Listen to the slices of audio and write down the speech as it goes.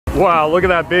Wow, look at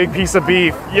that big piece of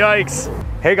beef. Yikes.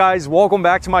 Hey guys, welcome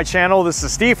back to my channel. This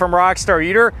is Steve from Rockstar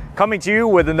Eater, coming to you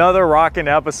with another rockin'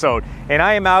 episode. And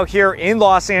I am out here in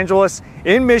Los Angeles,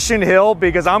 in Mission Hill,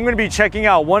 because I'm gonna be checking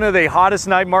out one of the hottest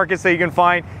night markets that you can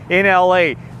find in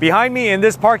LA. Behind me in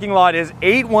this parking lot is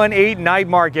 818 Night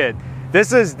Market.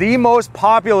 This is the most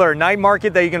popular night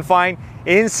market that you can find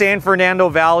in San Fernando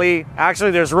Valley. Actually,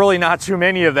 there's really not too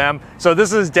many of them, so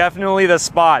this is definitely the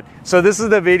spot. So this is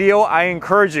the video I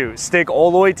encourage you stick all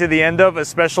the way to the end of,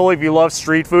 especially if you love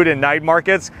street food and night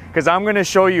markets, because I'm going to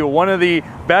show you one of the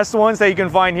best ones that you can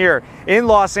find here in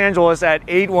Los Angeles at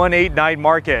 818 Night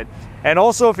Market. And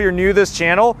also, if you're new to this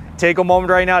channel, take a moment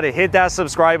right now to hit that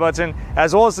subscribe button,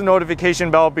 as well as the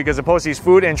notification bell, because it posts these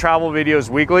food and travel videos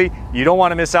weekly you don't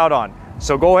want to miss out on.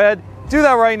 So go ahead, do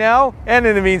that right now, and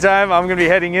in the meantime, I'm gonna be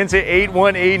heading into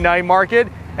 818 Night Market,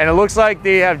 and it looks like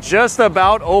they have just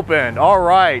about opened. All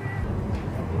right.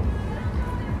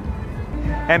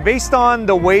 And based on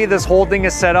the way this whole thing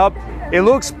is set up, it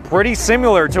looks pretty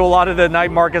similar to a lot of the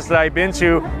night markets that I've been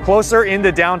to closer in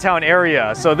the downtown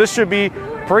area. So this should be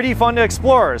pretty fun to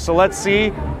explore. So let's see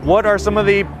what are some of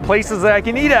the places that I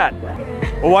can eat at.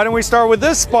 Well, why don't we start with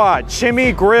this spot,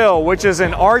 Chimi Grill, which is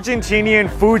an Argentinian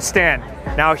food stand.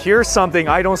 Now here's something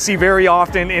I don't see very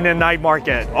often in a night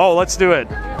market. Oh, let's do it.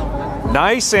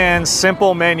 Nice and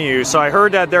simple menu. So I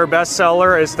heard that their best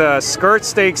seller is the skirt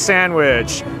steak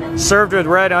sandwich, served with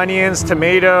red onions,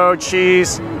 tomato,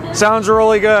 cheese. Sounds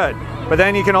really good. But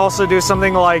then you can also do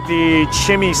something like the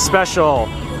Chimi special,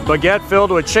 baguette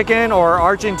filled with chicken or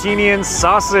Argentinian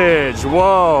sausage.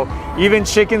 Whoa, even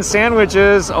chicken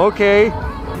sandwiches, okay.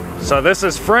 So this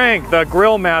is Frank, the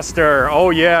grill master. Oh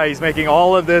yeah, he's making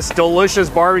all of this delicious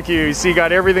barbecue. You see, he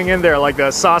got everything in there, like the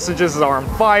sausages are on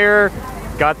fire,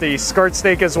 got the skirt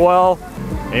steak as well.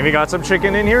 Maybe got some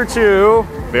chicken in here too.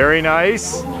 Very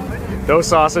nice. Those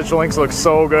sausage links look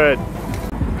so good.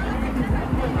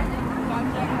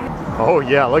 Oh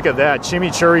yeah, look at that,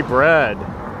 chimichurri bread.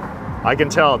 I can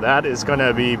tell that is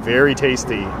gonna be very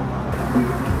tasty.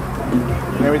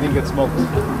 And everything gets smoked.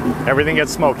 Everything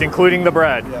gets smoked, including the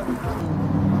bread.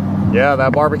 Yeah,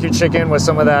 that barbecue chicken with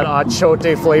some of that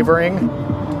achote flavoring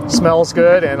smells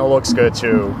good and it looks good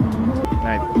too.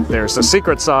 And there's the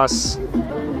secret sauce,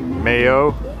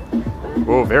 mayo.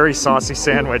 Oh, very saucy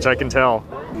sandwich, I can tell.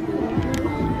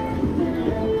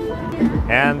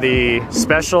 And the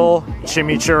special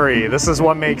chimichurri. This is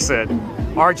what makes it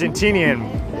Argentinian.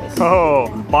 Oh,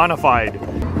 bona fide.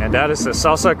 And that is the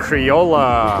salsa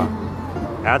criolla.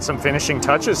 Add some finishing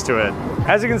touches to it.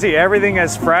 As you can see, everything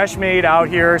is fresh made out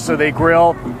here, so they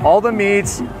grill all the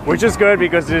meats, which is good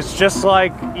because it's just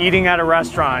like eating at a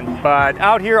restaurant, but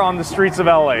out here on the streets of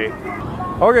LA.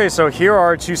 Okay, so here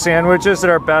are two sandwiches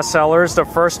that are best sellers. The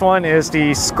first one is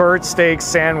the skirt steak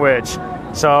sandwich.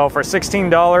 So for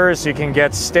 $16, you can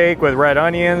get steak with red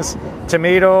onions,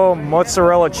 tomato,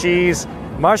 mozzarella cheese,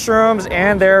 mushrooms,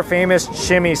 and their famous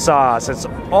chimi sauce. It's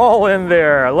all in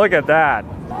there. Look at that.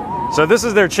 So this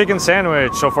is their chicken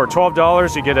sandwich. So for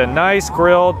 $12, you get a nice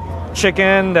grilled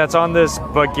chicken that's on this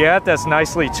baguette that's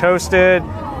nicely toasted.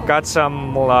 Got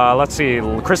some, let's see,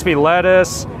 crispy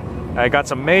lettuce. I got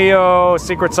some mayo,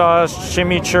 secret sauce,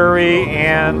 chimichurri,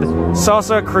 and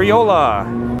salsa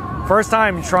criolla. First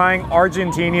time trying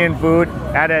Argentinian food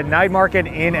at a night market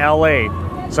in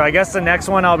LA. So I guess the next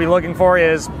one I'll be looking for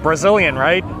is Brazilian,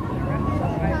 right?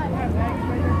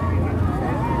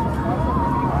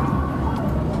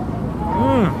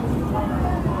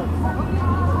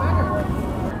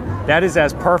 That is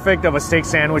as perfect of a steak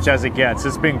sandwich as it gets.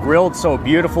 It's been grilled so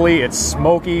beautifully. It's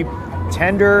smoky,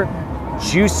 tender,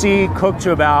 juicy, cooked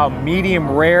to about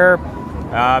medium rare.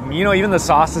 You know, even the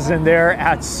sauces in there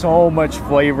add so much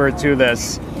flavor to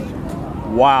this.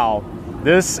 Wow.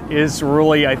 This is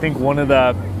really, I think, one of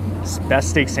the best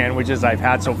steak sandwiches I've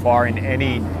had so far in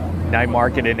any night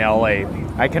market in LA.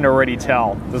 I can already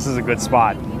tell this is a good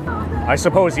spot. I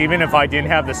suppose even if I didn't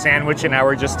have the sandwich and I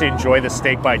were just to enjoy the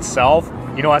steak by itself,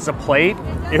 you know, as a plate,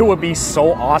 it would be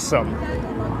so awesome.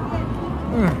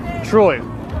 Truly.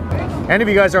 And if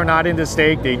you guys are not into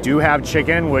steak, they do have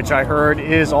chicken, which I heard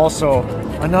is also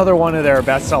another one of their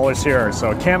best sellers here,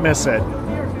 so can't miss it.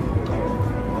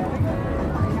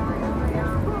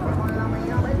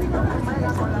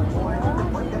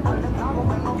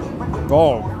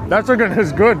 Oh, that chicken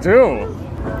is good too.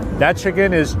 That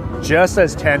chicken is just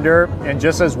as tender and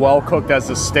just as well cooked as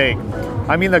the steak.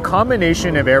 I mean, the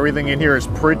combination of everything in here is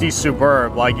pretty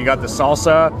superb. Like, you got the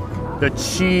salsa, the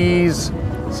cheese.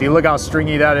 See, look how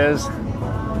stringy that is.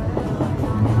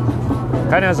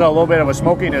 Kind of has a little bit of a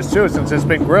smokiness too since it's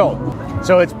been grilled.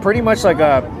 So it's pretty much like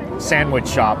a sandwich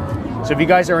shop. So if you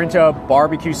guys are into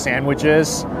barbecue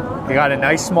sandwiches, they got a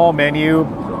nice small menu,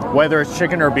 whether it's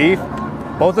chicken or beef.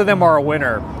 Both of them are a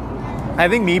winner. I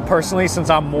think me personally, since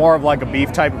I'm more of like a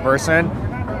beef type of person,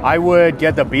 I would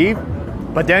get the beef,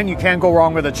 but then you can't go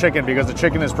wrong with the chicken because the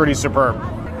chicken is pretty superb.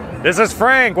 This is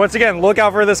Frank. Once again, look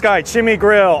out for this guy, Chimi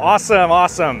Grill. Awesome,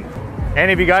 awesome. And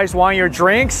if you guys want your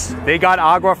drinks, they got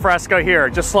agua fresca here,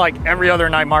 just like every other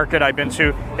night market I've been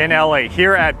to in LA,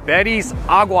 here at Betty's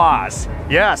Aguas.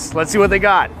 Yes, let's see what they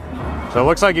got. So it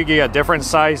looks like you can get different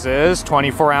sizes,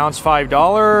 24 ounce,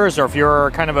 $5, or if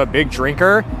you're kind of a big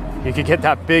drinker, you could get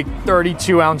that big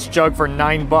 32 ounce jug for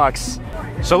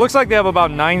 $9. So it looks like they have about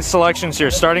 9 selections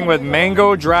here, starting with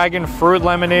mango dragon fruit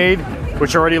lemonade,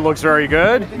 which already looks very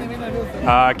good.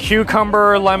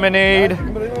 Cucumber lemonade,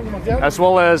 as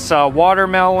well as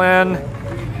watermelon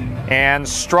and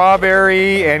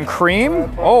strawberry and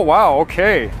cream. Oh wow,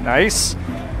 okay, nice.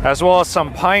 As well as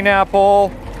some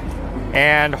pineapple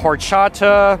and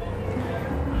horchata,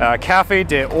 cafe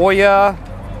de olla,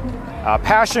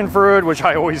 passion fruit, which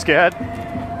I always get,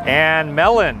 and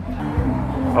melon.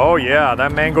 Oh yeah,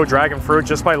 that mango dragon fruit,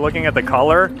 just by looking at the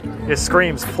color, it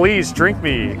screams, please drink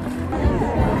me.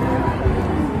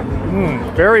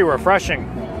 Very refreshing.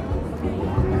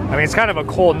 I mean, it's kind of a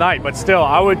cold night, but still,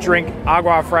 I would drink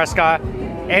agua fresca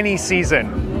any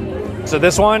season. So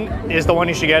this one is the one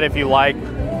you should get if you like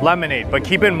lemonade, but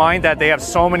keep in mind that they have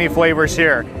so many flavors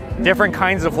here, different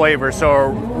kinds of flavors. So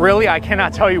really, I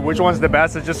cannot tell you which one's the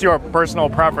best. It's just your personal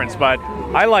preference, but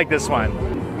I like this one.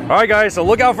 All right, guys, so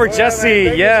look out for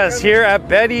Jesse. Yes, here at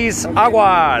Betty's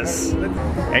Aguas.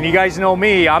 And you guys know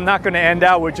me, I'm not gonna end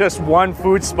out with just one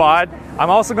food spot. I'm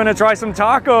also gonna try some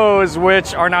tacos,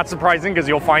 which are not surprising because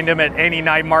you'll find them at any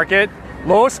night market.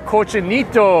 Los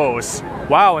Cochinitos.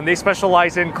 Wow, and they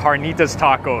specialize in carnitas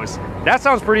tacos. That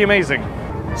sounds pretty amazing.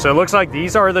 So it looks like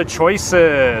these are the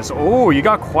choices. Oh, you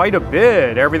got quite a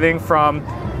bit. Everything from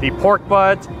the pork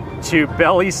butt to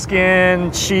belly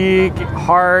skin, cheek,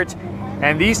 heart.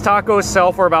 And these tacos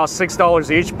sell for about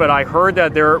 $6 each, but I heard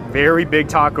that they're very big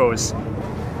tacos.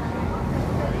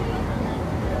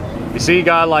 You see, you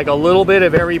got like a little bit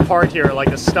of every part here, like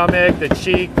the stomach, the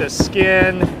cheek, the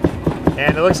skin,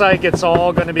 and it looks like it's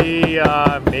all gonna be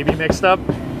maybe mixed up.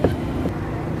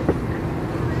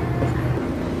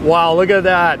 Wow, look at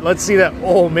that. Let's see that.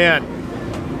 Oh man.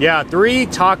 Yeah, 3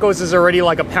 tacos is already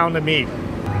like a pound of meat.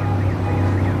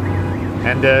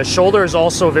 And the shoulder is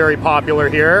also very popular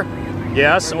here.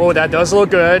 Yes, oh, that does look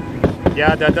good.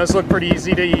 Yeah, that does look pretty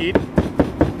easy to eat.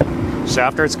 So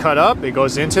after it's cut up, it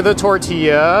goes into the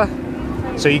tortilla.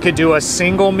 So you could do a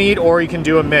single meat or you can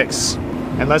do a mix.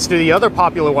 And let's do the other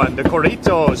popular one, the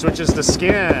corritos, which is the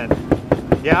skin.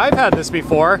 Yeah, I've had this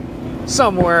before,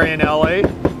 somewhere in LA.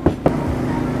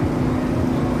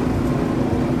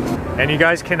 And you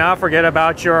guys cannot forget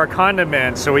about your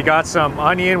condiments. So we got some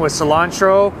onion with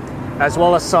cilantro, as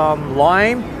well as some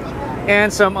lime,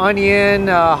 and some onion,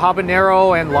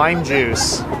 habanero, and lime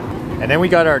juice. And then we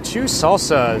got our 2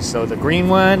 salsas. So the green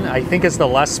one, I think is the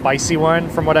less spicy one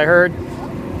from what I heard.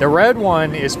 The red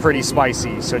one is pretty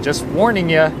spicy, so just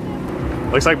warning you.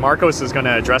 Looks like Marcos is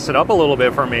gonna dress it up a little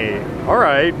bit for me. All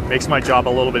right, makes my job a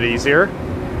little bit easier.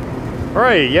 All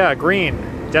right, yeah, green,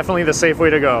 definitely the safe way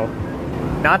to go.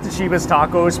 Not the cheapest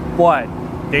tacos, but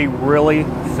they really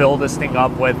fill this thing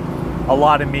up with a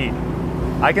lot of meat.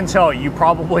 I can tell you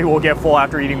probably will get full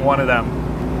after eating one of them.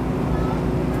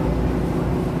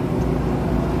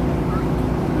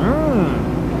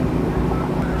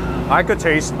 I could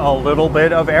taste a little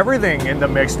bit of everything in the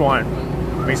mixed one.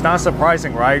 I mean, it's not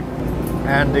surprising, right?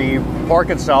 And the pork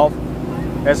itself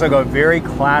has like a very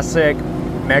classic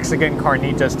Mexican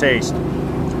carnitas taste.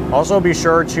 Also be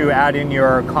sure to add in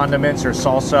your condiments or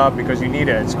salsa because you need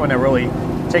it. It's going to really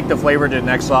take the flavor to the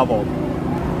next level.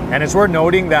 And it's worth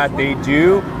noting that they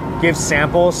do give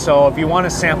samples. So if you want to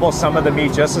sample some of the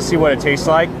meat just to see what it tastes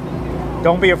like,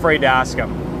 don't be afraid to ask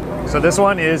them. So this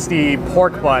one is the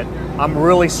pork butt. I'm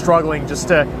really struggling just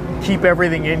to keep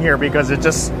everything in here because it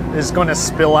just is going to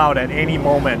spill out at any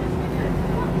moment.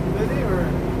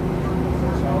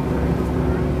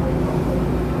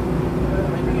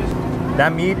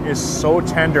 That meat is so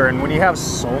tender, and when you have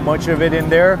so much of it in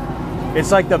there,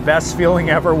 it's like the best feeling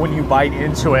ever when you bite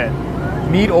into it.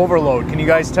 Meat overload, can you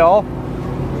guys tell?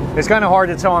 It's kind of hard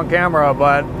to tell on camera,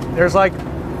 but there's like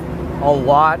a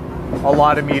lot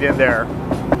of meat in there.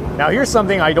 Now here's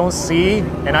something I don't see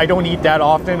and I don't eat that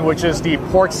often, which is the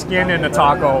pork skin in a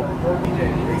taco.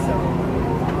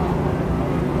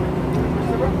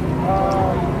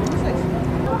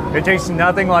 It tastes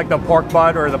nothing like the pork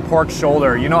butt or the pork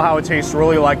shoulder. You know how it tastes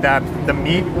really like that? The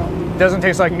meat doesn't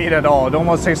taste like meat at all. It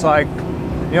almost tastes like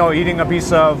you know, eating a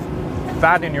piece of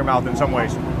fat in your mouth in some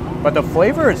ways. But the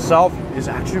flavor itself is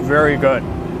actually very good.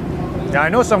 Now I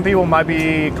know some people might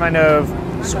be kind of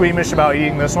squeamish about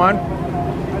eating this one,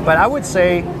 but I would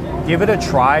say give it a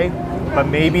try, but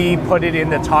maybe put it in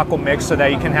the taco mix so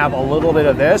that you can have a little bit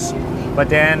of this, but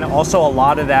then also a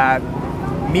lot of that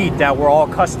meat that we're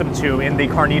all accustomed to in the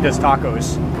carnitas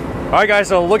tacos. All right, guys,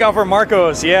 so look out for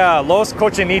Marcos. Yeah, Los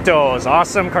Cochinitos,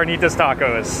 awesome carnitas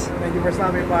tacos. Thank you for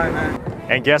stopping by, man.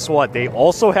 And guess what? They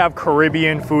also have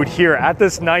Caribbean food here at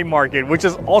this night market, which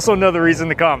is also another reason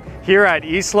to come. Here at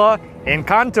Isla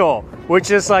Encanto,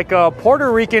 which is like a Puerto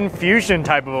Rican fusion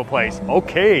type of a place.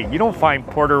 Okay, you don't find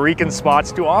Puerto Rican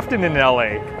spots too often in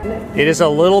LA. It is a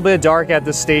little bit dark at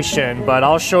the station, but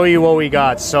I'll show you what we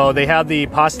got. So they have the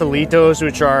pastelitos,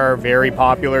 which are very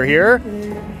popular here.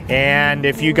 And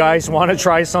if you guys want to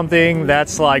try something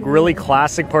that's like really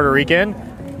classic Puerto Rican,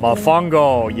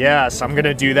 mofongo, yes, I'm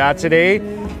gonna do that today.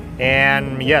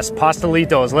 And yes,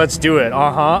 pastelitos, let's do it.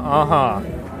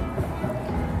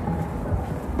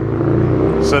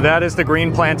 So that is the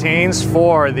green plantains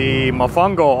for the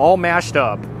mofongo, all mashed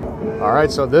up. All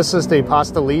right, so this is the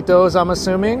pastelitos, I'm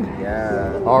assuming?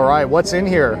 Yeah. All right, what's in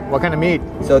here? What kind of meat?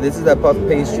 So this is a puff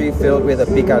pastry filled with a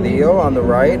picadillo on the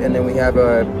right, and then we have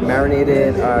a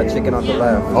marinated chicken on the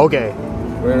left. Okay.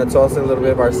 We're gonna toss in a little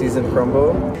bit of our seasoned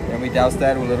crumble, and we douse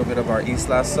that with a little bit of our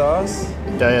Isla sauce.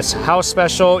 This house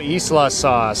special Isla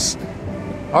sauce.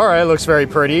 All right, looks very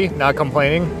pretty, not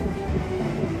complaining.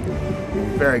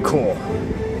 Very cool.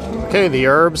 Okay, the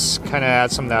herbs kind of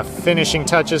add some of that finishing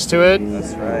touches to it.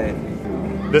 That's right.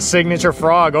 The signature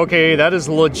frog, okay, that is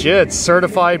legit.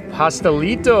 Certified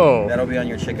pastelito. That'll be on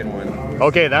your chicken one.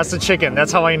 Okay, that's the chicken,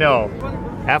 that's how I know.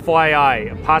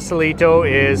 FYI, pastelito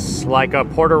is like a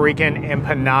Puerto Rican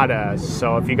empanada.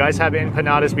 So if you guys have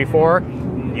empanadas before,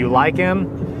 you like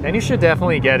them, then you should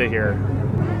definitely get it here.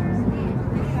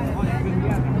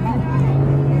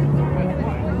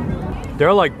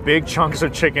 They're like big chunks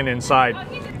of chicken inside.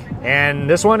 And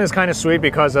this one is kind of sweet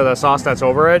because of the sauce that's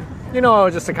over it. You know,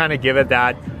 just to kind of give it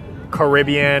that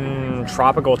Caribbean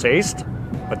tropical taste.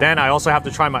 But then I also have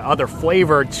to try my other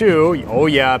flavor too. Oh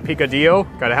yeah, picadillo,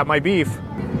 gotta have my beef.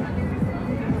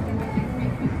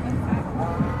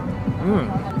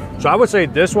 So I would say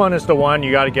this one is the one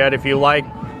you gotta get if you like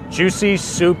juicy,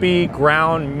 soupy,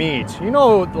 ground meat. You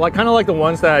know, like kind of like the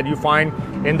ones that you find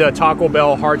in the Taco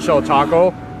Bell hard shell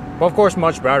taco, but of course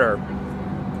much better.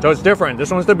 So it's different.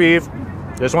 This one's the beef,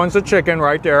 this one's the chicken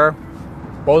right there.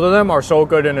 Both of them are so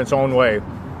good in its own way.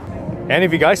 And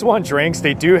if you guys want drinks,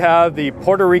 they do have the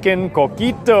Puerto Rican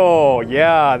coquito.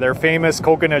 Yeah, their famous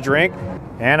coconut drink.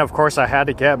 And of course I had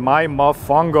to get my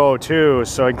mofongo too.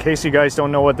 So in case you guys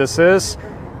don't know what this is,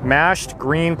 mashed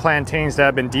green plantains that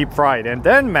have been deep fried and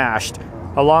then mashed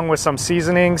along with some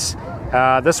seasonings.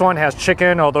 This one has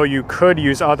chicken, although you could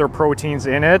use other proteins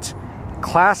in it.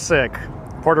 Classic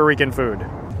Puerto Rican food.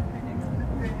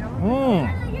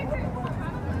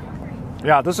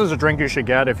 Yeah, this is a drink you should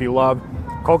get if you love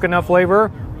coconut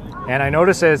flavor. And I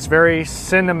noticed that it's very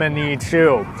cinnamony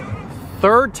too.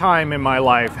 Third time in my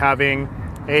life having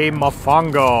a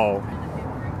mofongo.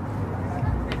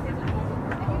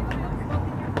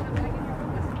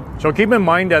 So keep in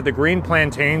mind that the green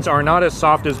plantains are not as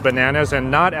soft as bananas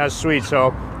and not as sweet.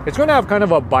 So it's going to have kind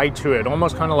of a bite to it,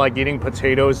 almost kind of like eating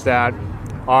potatoes that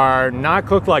are not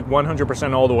cooked like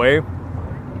 100% all the way.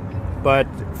 But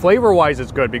flavor-wise,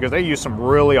 it's good because they use some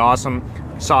really awesome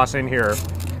sauce in here.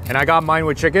 And I got mine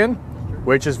with chicken,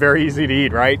 which is very easy to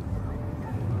eat, right?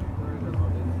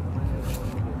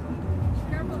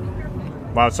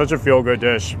 Wow, it's such a feel-good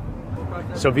dish.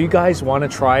 So if you guys want to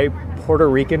try Puerto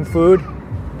Rican food,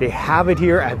 they have it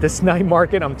here at this night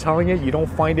market. I'm telling you, you don't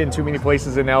find it in too many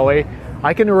places in LA.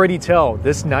 I can already tell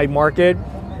this night market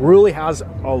really has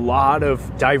a lot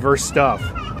of diverse stuff.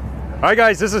 All right,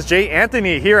 guys, this is Jay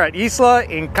Anthony here at Isla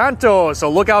Encanto. So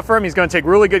look out for him. He's going to take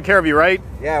really good care of you, right?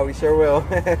 Yeah, we sure will.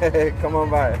 Come on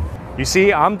by. You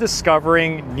see, I'm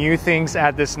discovering new things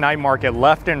at this night market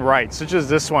left and right, such as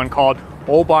this one called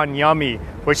Obanyami,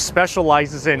 which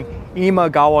specializes in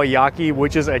imagawayaki,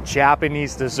 which is a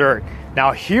Japanese dessert.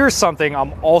 Now, here's something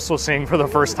I'm also seeing for the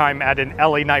first time at an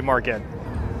LA night market.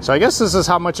 So I guess this is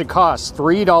how much it costs,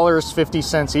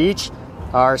 $3.50 each.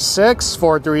 Are 6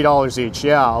 for $3 each.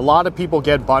 Yeah, a lot of people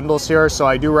get bundles here, so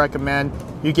I do recommend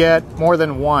you get more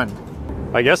than one.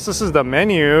 I guess this is the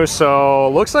menu, so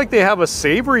looks like they have a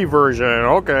savory version.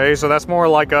 Okay, so that's more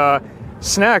like a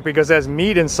snack because it has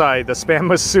meat inside, the spam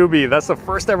musubi. That's the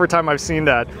first ever time I've seen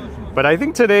that. But I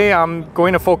think today I'm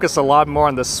going to focus a lot more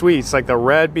on the sweets, like the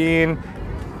red bean.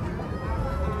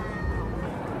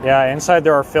 Yeah, inside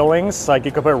there are fillings. Like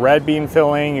you could put red bean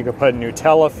filling, you could put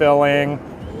Nutella filling,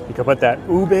 you could put that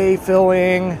ube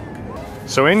filling.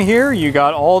 So in here, you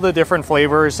got all the different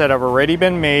flavors that have already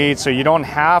been made, so you don't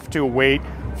have to wait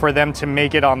for them to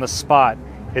make it on the spot.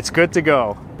 It's good to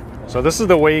go. So this is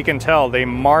the way you can tell. They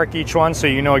mark each one so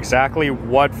you know exactly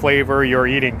what flavor you're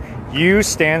eating. U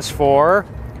stands for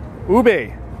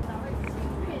ube.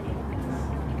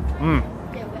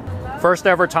 First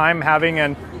ever time having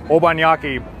an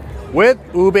obanyaki with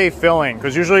ube filling,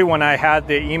 because usually when I had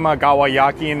the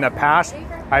imagawayaki in the past,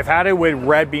 I've had it with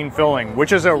red bean filling,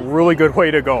 which is a really good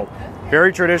way to go.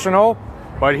 Very traditional,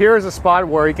 but here's a spot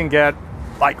where you can get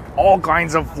like all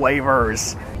kinds of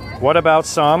flavors. What about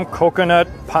some coconut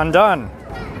pandan?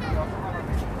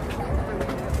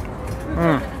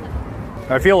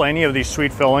 I feel any of these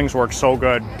sweet fillings work so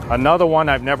good. Another one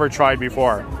I've never tried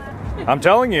before. I'm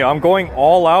telling you, I'm going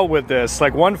all out with this,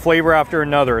 like one flavor after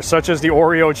another, such as the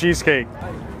Oreo cheesecake.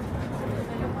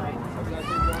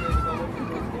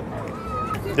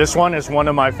 This one is one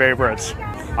of my favorites.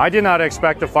 I did not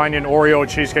expect to find an Oreo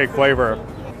cheesecake flavor.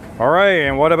 All right,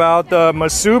 and what about the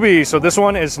musubi? So this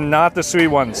one is not the sweet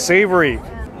one, savory.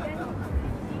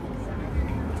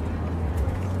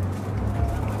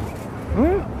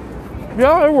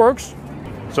 Yeah, it works.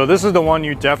 So this is the one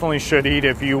you definitely should eat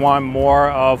if you want more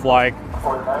of like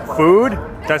food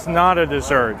that's not a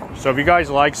dessert. So if you guys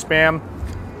like Spam,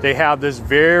 they have this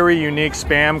very unique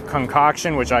Spam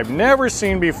concoction, which I've never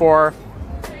seen before,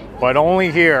 but only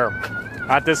here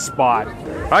at this spot.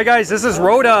 All right, guys, this is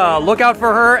Rhoda. Look out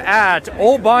for her at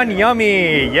Oban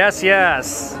Yummy. Yes,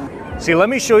 yes. See, let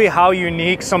me show you how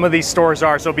unique some of these stores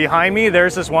are. So behind me,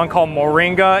 there's this one called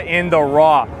Moringa in the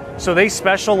Raw. So they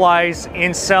specialize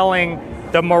in selling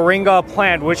the moringa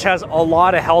plant, which has a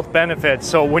lot of health benefits.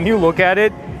 So when you look at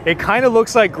it, it kind of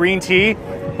looks like green tea,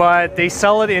 but they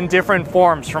sell it in different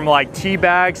forms, from like tea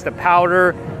bags, the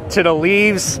powder, to the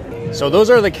leaves. So those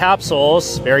are the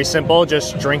capsules. Very simple,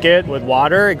 just drink it with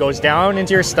water. It goes down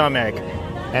into your stomach.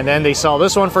 And then they sell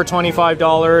this one for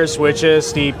 $25, which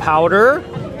is the powder.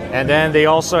 And then they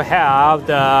also have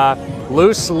the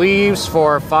loose leaves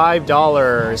for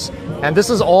 $5. And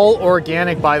this is all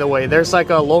organic, by the way. There's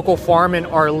like a local farm in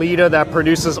Arleta that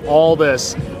produces all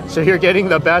this. So you're getting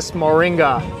the best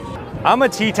moringa. I'm a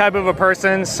tea type of a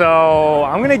person, so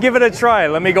I'm gonna give it a try.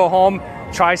 Let me go home,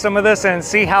 try some of this and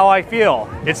see how I feel.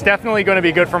 It's definitely gonna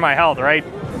be good for my health, right?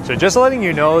 So just letting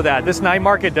you know that this night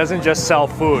market doesn't just sell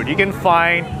food. You can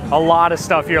find a lot of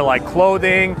stuff here like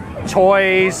clothing,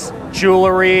 toys,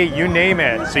 jewelry, you name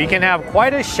it. So you can have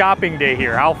quite a shopping day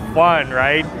here. How fun,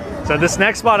 right? So this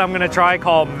next spot I'm gonna try,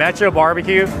 called Mecha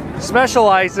Barbecue,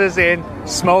 specializes in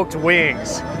smoked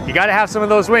wings. You gotta have some of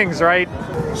those wings, right?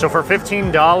 So for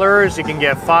 $15, you can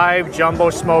get 5 jumbo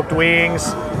smoked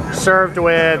wings served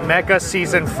with Mecha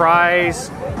seasoned fries,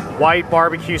 white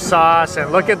barbecue sauce,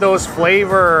 and look at those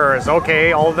flavors.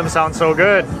 Okay, all of them sound so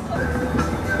good.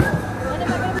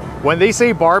 When they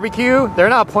say barbecue, they're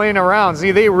not playing around.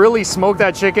 See, they really smoke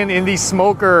that chicken in these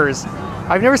smokers.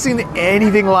 I've never seen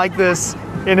anything like this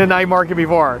in a night market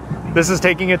before. This is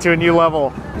taking it to a new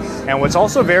level. And what's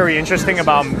also very interesting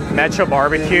about Mecha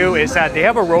Barbecue is that they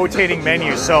have a rotating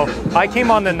menu. So I came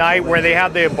on the night where they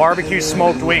have the barbecue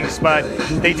smoked wings, but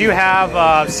they do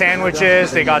have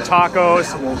sandwiches, they got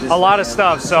tacos, a lot of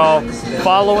stuff. So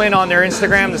follow in on their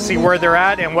Instagram to see where they're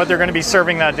at and what they're gonna be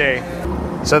serving that day.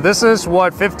 So this is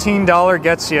what $15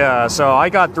 gets you. So I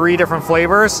got 3 different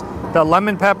flavors: the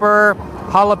lemon pepper,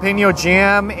 jalapeno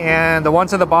jam, and the one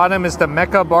to the bottom is the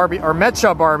Mecha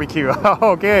Barbecue.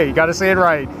 Okay, you gotta say it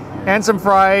right. And some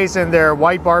fries and their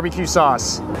white barbecue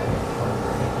sauce.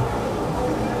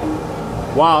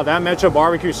 Wow, that Mecha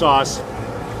barbecue sauce,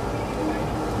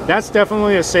 that's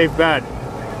definitely a safe bet.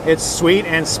 It's sweet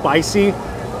and spicy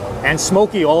and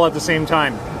smoky all at the same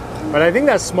time. But I think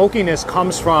that smokiness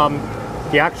comes from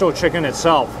the actual chicken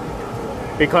itself,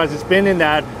 because it's been in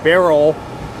that barrel,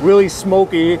 really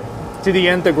smoky to the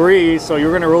nth degree, so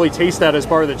you're gonna really taste that as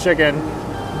part of the chicken.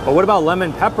 But what about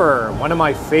lemon pepper? One of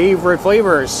my favorite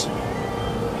flavors.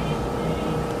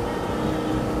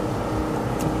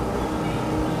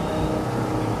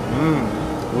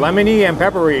 Lemony and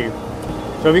peppery.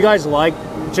 So if you guys like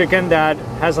chicken that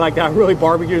has like that really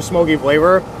barbecue smoky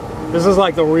flavor, this is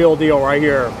like the real deal right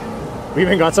here. We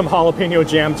even got some jalapeno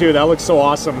jam too. That looks so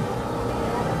awesome.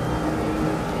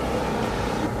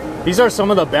 These are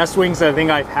some of the best wings that I think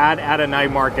I've had at a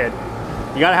night market.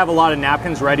 You gotta have a lot of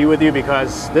napkins ready with you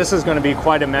because this is gonna be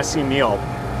quite a messy meal.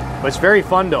 But it's very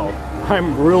fun though.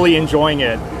 I'm really enjoying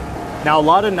it. Now a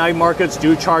lot of night markets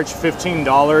do charge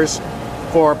 $15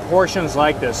 for portions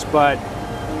like this, but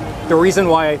the reason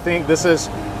why I think this is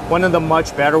one of the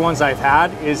much better ones I've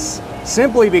had is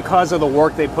simply because of the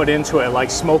work they put into it, like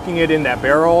smoking it in that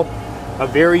barrel. A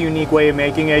very unique way of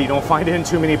making it. You don't find it in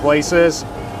too many places.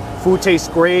 Food tastes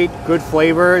great, good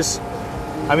flavors.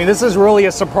 I mean, this is really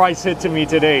a surprise hit to me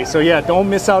today. So yeah, don't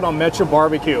miss out on Mecha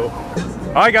Barbecue.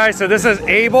 All right, guys, so this is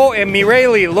Abel and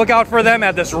Mireli. Look out for them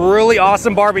at this really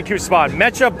awesome barbecue spot,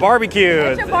 Mecha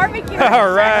Barbecue. Mecha Barbecue.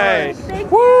 All right.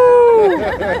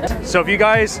 Woo! So if you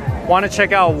guys want to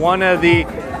check out one of the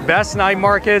best night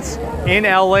markets in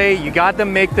LA, you got to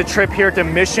make the trip here to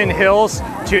Mission Hills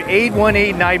to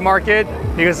 818 Night Market,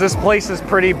 because this place is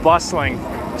pretty bustling.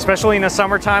 Especially in the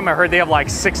summertime, I heard they have like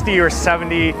 60 or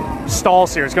 70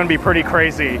 stalls here. It's gonna be pretty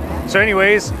crazy. So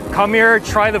anyways, come here,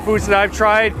 try the foods that I've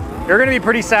tried. You're gonna be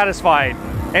pretty satisfied.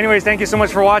 Anyways, thank you so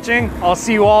much for watching. I'll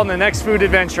see you all in the next food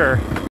adventure.